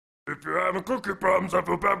If you're having cookie problems, I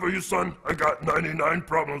feel bad for you, son. I got 99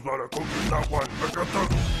 problems while I cook not one. I got the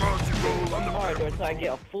Frosty roll on the Alright, so I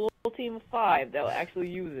get a full team of 5 that'll actually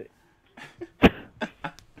use it.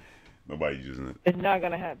 Nobody's using it. It's not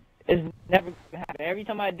gonna happen. It's never gonna happen. Every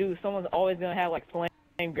time I do, someone's always gonna have like Flame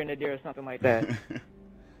Grenadier or something like that.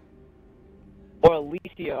 Or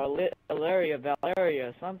Alicia, or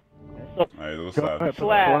Valeria, something. So, Alright, those slabs.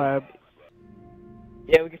 Slab.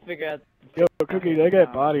 Yeah, we can figure out. Yo, Cookie, they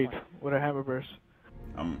get bodied with a Hammerburst.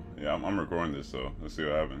 I'm recording this, so let's see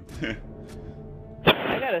what happens.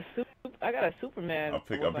 I got a Superman. I'll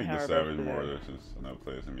pick the Savage more. Since I never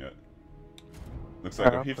played him yet. Looks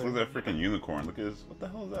like he looks like a freaking unicorn. Look at his. What the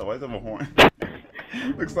hell is that? Why does he have a horn?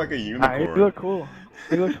 Looks like a unicorn. He look cool.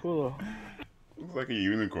 He looks cool though. Looks like a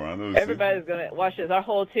unicorn. Everybody's gonna watch this. Our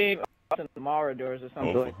whole team are the Marauders or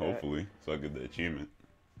something like that. Hopefully, so I get the achievement.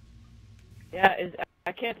 Yeah,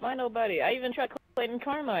 I can't find nobody. I even tried Clayton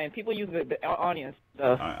Carmine. People use the audience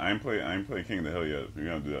stuff. I ain't play King of the Hill yet. We're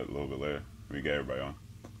gonna do that a little bit later. We get everybody on.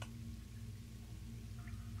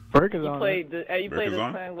 Burke is on. You played this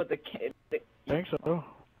clan with the kid. I think so.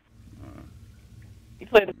 You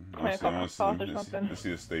played the clan called Cost or something? Let's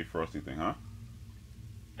see the Stay Frosty thing, huh?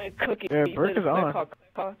 Cookie. Yeah, Burke is on.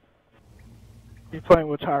 He's playing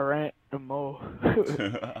with Tyrant and Mo.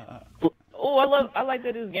 Oh, I like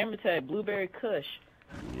that dude's gamer tag, Blueberry Kush.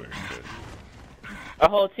 Our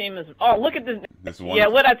whole team is. Oh, look at this. Yeah,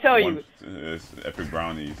 what'd I tell you? It's Epic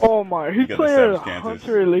Brownies. Oh my, he's playing a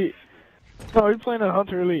Hunter Elite. No, he's playing a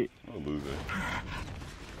Hunter Elite. What a loser.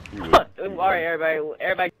 Alright,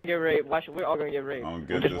 everybody get ready. Watch, we're all gonna get ready. I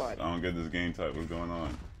don't get this game type. What's going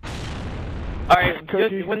on? Alright,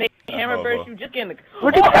 just when they Hammerburst, you just get in the.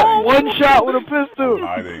 Look at that! One shot with a pistol! I'm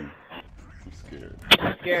hiding. I'm scared.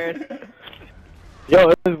 I'm scared. Yo,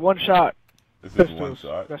 this is one shot. This is one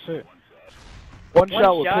shot? That's it. One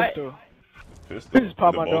shot with pistol. Pistol? He just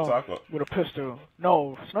popped my dome with a pistol.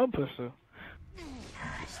 No, snub pistol.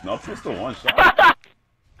 Snub pistol, one shot?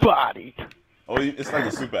 Bodied. Oh, it's like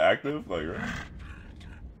a super active? Like, right?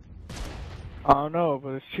 I don't know, but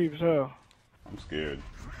it's cheap as hell. I'm scared.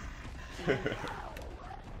 You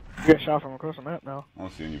get shot from across the map now. I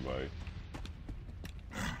don't see anybody.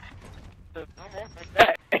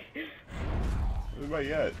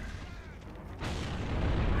 Everybody at?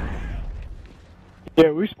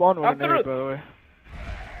 Yeah, we spawned one in there, by the way.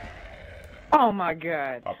 Oh my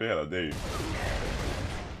god. Poppy had a day.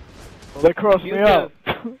 They crossed me out.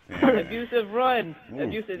 Abusive run.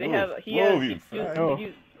 Abusive. They have.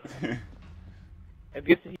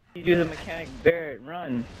 Abusive. He uses a mechanic Barrett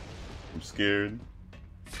run. I'm scared.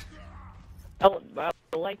 I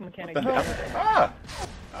like mechanic Barrett.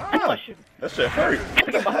 That shit hurt.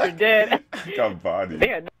 You're dead. I got bodied. They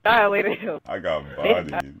got annihilated him. I got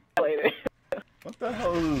bodied. What the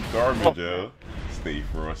hell is this garbage, yo? Stay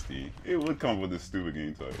Frosty. It would come with this stupid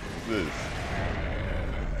game type. What's this?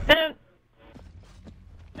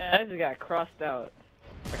 Man, I just got crossed out.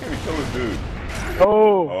 I can't even kill this dude.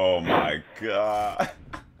 Oh! Oh my god.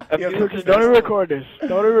 Don't even record this.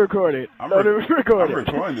 Don't even record it. I'm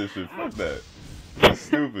recording this shit. Fuck that. That's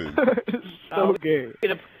stupid. It's so gay.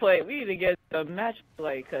 We need to get a match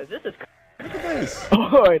play, cause this is. Look at this.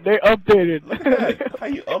 Oh, they updated. Look at that. How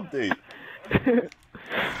you update?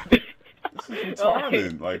 This is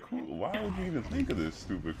retarded. Like, why would you even think of this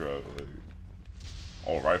stupid crap? Like,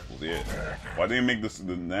 all rifles, yeah. Why didn't they make the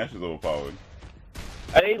Nashes overpowered?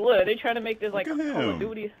 Are they trying to make this like Call of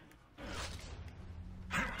Duty?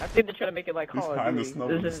 I think they're trying to make it like Call of Duty.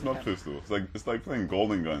 The snub pistol. It's like playing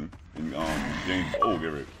Golden Gun in James. Oh,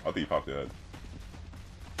 get rid. I think he popped your head.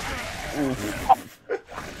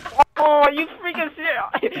 Oh, you freaking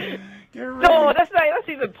serious? No, that's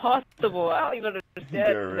even possible. I don't even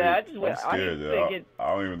understand that. I'm scared, I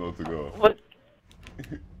don't even know where to go. What?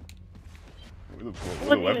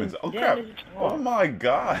 What are weapons? Oh crap! Oh my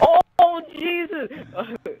god! Oh Jesus!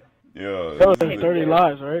 Yeah. That was 30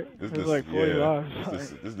 lives, right? This is like 40 lives.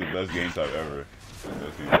 This is the best game type ever.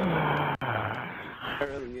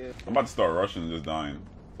 I'm about to start rushing and just dying.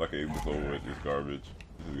 It's like it's over with. It's garbage.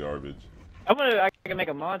 This is garbage. I can make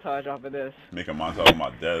a montage off of this. Make a montage of my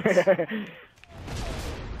deaths.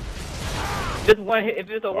 Just one hit. If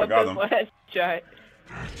it's a one headshot.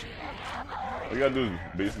 All you gotta do is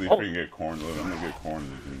basically freaking get cornered. I'm gonna get cornered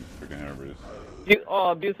in freaking Hammerburst.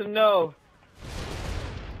 Oh, Abusive, no.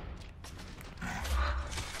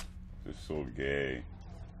 This is so gay.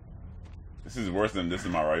 This is worse than this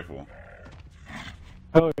in my rifle.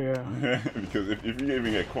 Oh yeah. Because if you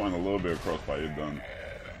even get cornered a little bit across fire, you're done.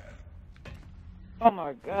 Oh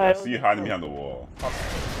my god. I see you hiding behind the wall.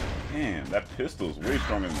 Damn, that pistol's way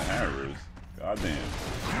stronger than the Hammerburst. Goddamn.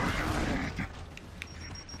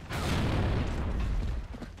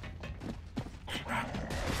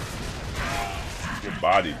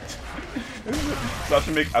 bodied. So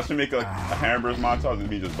I should make a Hammerburst montage and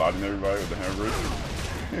me just bodying everybody with the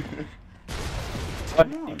Hammerburst.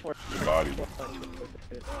 Come on, get bodied.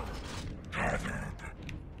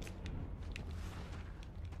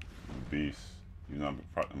 Beast. You know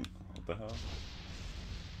what the hell?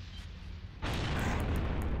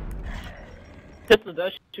 Pistol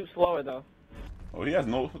does shoot slower though. Oh, he has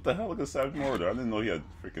no. What the hell? Look at Savage Murder. I didn't know he had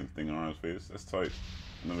a freaking thing on his face. That's tight.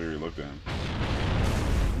 I never really looked at him.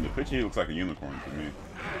 In the picture, he looks like a unicorn to me.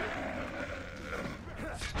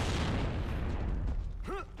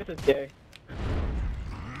 This is gay.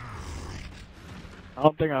 I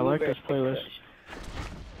don't think I like this playlist.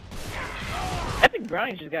 I think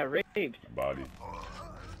Brownie just got raped. Body. Oh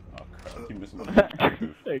crap! I keep missing my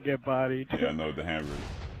They get bodied. Yeah, I know the Hammer.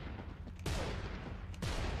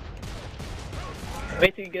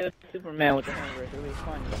 Wait till you get a Superman with the hammer. It'll be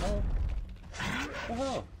fun. What the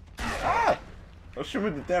hell? Ah! Oh, shoot me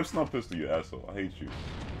with the damn snow pistol, you asshole. I hate you.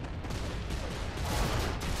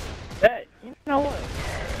 That, you know what?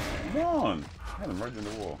 Come on! I had him right in the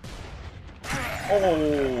wall.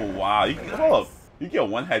 Oh, wow. Hold up. You get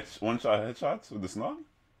one-shot headshots with the snow?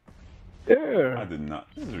 Yeah. I did not.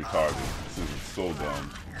 This is retarded. This is so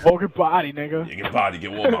dumb. Oh, get body, nigga. Yeah, get body,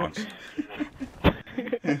 get Wallbounce.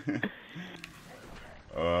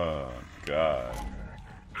 Oh, God.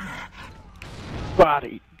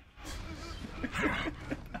 Body.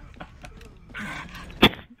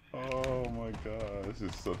 Oh, my God. This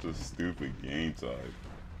is such a stupid game type.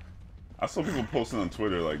 I saw people posting on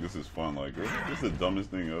Twitter like, this is fun. Like, this is the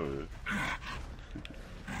dumbest thing ever.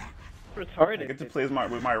 Retarded. I get to play with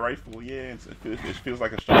my rifle. Yeah, it feels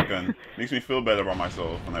like a shotgun. Makes me feel better about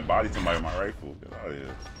myself when I body somebody with my rifle. Get out of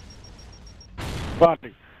here.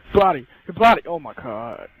 Body. Body. Get body. Oh, my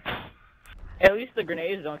God. At least the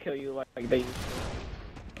grenades don't kill you like they used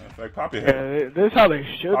to. In fact, pop your head. Yeah, this is how they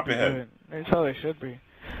should Pop be. your head. This is how they should be.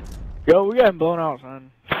 Yo, we getting blown out,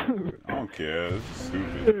 son. I don't care. This is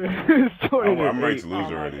stupid. I'm ready to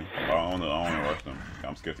lose already. I don't want to rush them.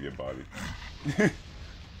 I'm scared to get bodied.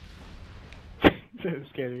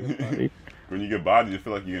 Scared to get bodied. When you get bodied, you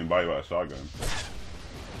feel like you're getting bodied by a shotgun.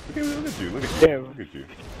 Look at you. Look at you. Yeah. Look at you.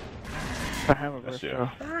 I have a That shit. bro.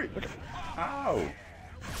 Hurry. Ow.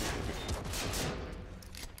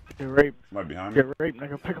 Get raped. Somebody behind me? Get raped,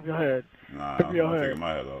 nigga. Pick up your head. Nah, Pick I'm your not head. picking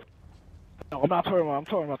my head up. No, I'm not talking about. I'm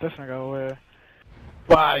talking about this nigga over there.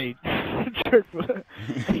 Body.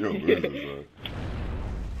 Yo, business,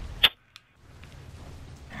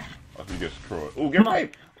 I think get destroyed. Oh, get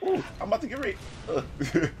raped! Ooh, I'm about to get raped.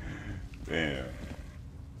 Damn.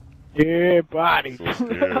 Yeah, body. So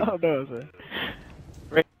scared. Oh, no, sir.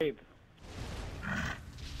 Rape.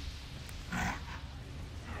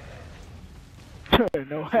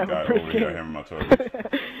 No Guy over here hammering my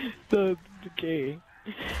target. The king.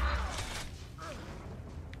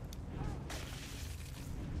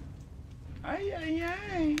 Ay, ay,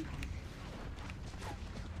 ay.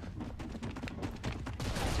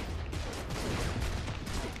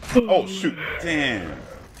 Oh, shoot. Damn.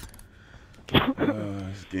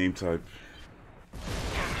 This game type.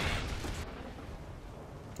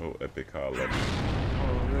 Oh, epic how I love it.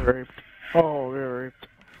 Oh, get raped. Oh, get raped.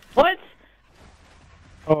 What?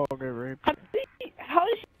 Oh, get raped. How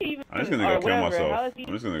is she even? I'm just gonna go or kill whatever, myself. how is he-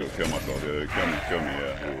 I'm just gonna go kill myself. Yeah, kill me,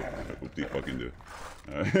 yeah. What do you fucking do?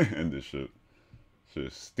 End this shit. Shit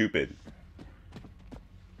is stupid.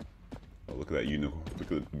 Oh, look at that unicorn.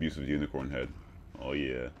 Look at the abusive unicorn head. Oh,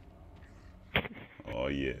 yeah. Oh,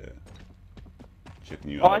 yeah.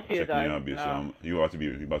 Checking you Oh, I out. see it, Checking you guy. out, abusive. No. You about to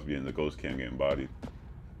be in the ghost cam getting bodied.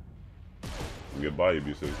 You get body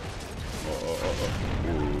abusive.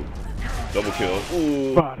 Ooh. Double kill.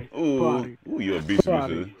 Ooh. Body. Ooh. Body. Ooh, you a beast,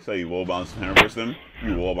 Body. abusive. Say you Wallbounce Hammerburst him.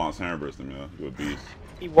 You Wallbounce Hammerburst him, yeah. You a beast.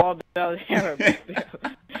 He walled out his hammer.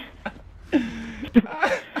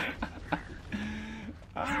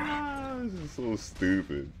 This is so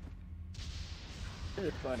stupid. This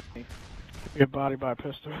is funny. Get bodied by a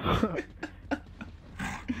pistol.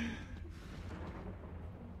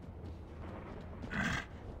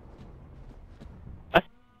 That's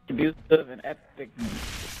abusive and epic.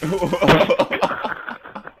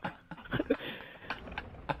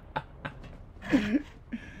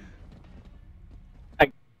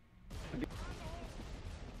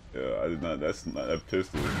 Yeah, I did not. That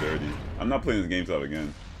pistol is dirty. I'm not playing this game type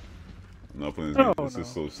again. I'm not playing this game. This is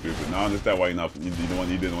so stupid. Now I understand why you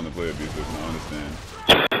didn't want to play abusive. Now I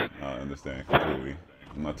understand. I understand completely.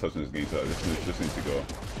 I'm not touching this game type. This needs to go.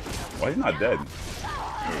 Why is he not dead?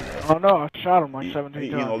 Oh no, I shot him like 17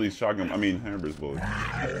 Eating all times. these Hammerburst bullets.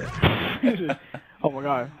 Oh my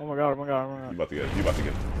god, oh my god, oh my god, oh my You god. about to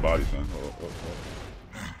get body, son. Oh.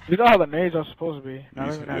 You know how the nades are supposed to be.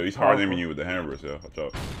 He's hard aiming you with the Hammerburst, yo. Watch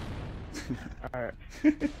out. Alright.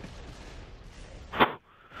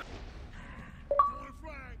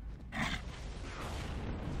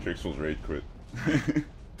 Trixel's rage quit.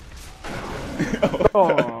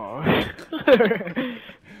 Oh.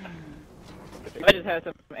 I just had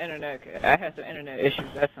some internet. I had some internet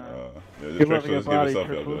issues that time. Yeah, just Trixel, just give yourself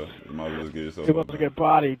up, though. You might as well just get yourself up. You're about to get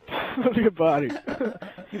bodied. About to get bodied.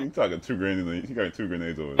 He's talking 2 grenades. He got 2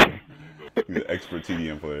 grenades over there. He's an expert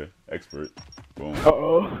TDM player. Expert. Boom.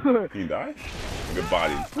 Uh-oh. He die? Good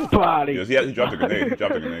body. Body. Yes, he dropped a grenade. He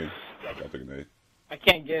dropped a grenade. Dropped a grenade. I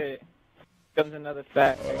can't get it. Comes another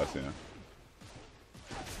fact. Oh, I see him.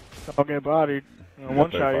 I'll get bodied. One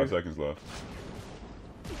shot. 5 seconds left.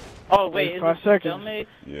 Oh wait, is 5 it seconds. stalemate?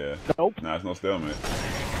 Yeah. Nope. Nah, it's no stalemate.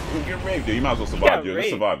 Ooh, get raped, yo. You might as well survive, yo.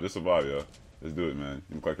 Raped. Just survive, yo. Let's do it, man.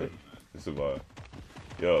 You look like a... Just survive.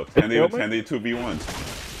 Yo, and they 2v1s.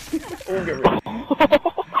 Ooh, get raped.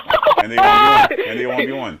 And they 1v1. And they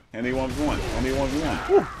 1v1. And they 1v1. And they 1v1.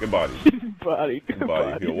 Woo. Get body. Body. Get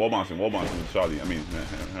body. Yo, Wallbouncing with Charlie. I mean,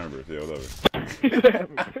 Hammerburst. Yeah, whatever.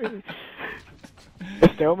 The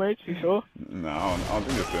stalemates, you sure? Nah, I don't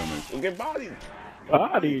think it's stalemates. Well, get bodied.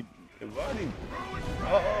 Bodied. Get bodied.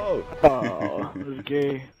 Oh. Oh, this is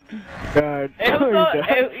gay. God.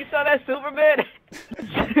 Hey, you saw that Superman?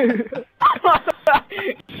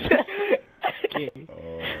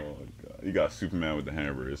 Oh my god. You got Superman with the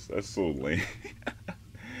Hammerburst. That's so lame.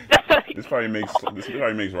 This probably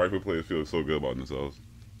makes rifle players feel so good about themselves.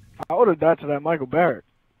 I would have died to that Michael Barrett.